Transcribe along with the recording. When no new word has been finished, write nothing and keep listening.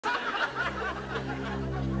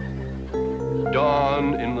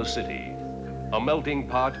Dawn in the city, a melting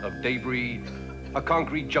pot of debris, a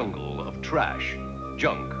concrete jungle of trash,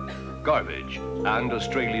 junk, garbage, and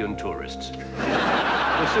Australian tourists.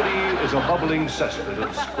 The city is a bubbling cesspit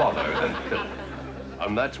of squalor and filth.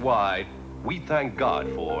 And that's why we thank God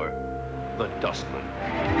for the Dustmen.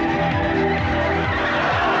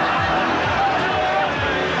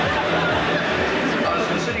 As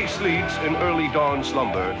the city sleeps in early dawn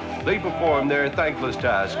slumber, they perform their thankless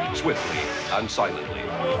task swiftly and silently.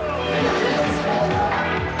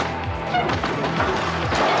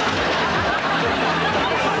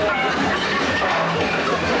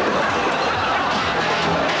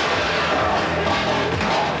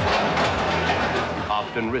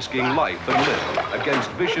 Often risking life and limb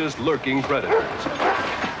against vicious, lurking predators.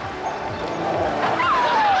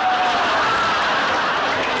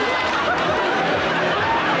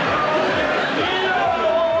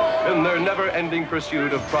 In their never-ending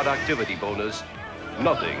pursuit of productivity bonus,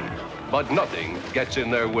 nothing, but nothing gets in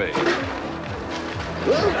their way. The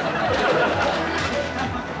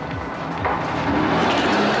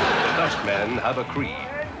Dustmen have a creed.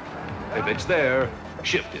 If it's there,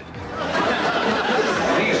 shift it.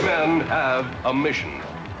 These men have a mission: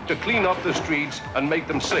 to clean up the streets and make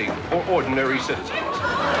them safe for ordinary citizens.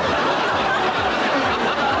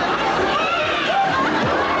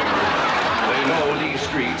 They know these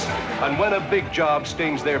streets, and when a big job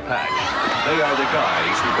stains their patch, they are the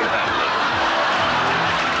guys who can handle it.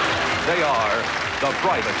 They are the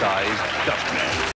privatized Dustmen.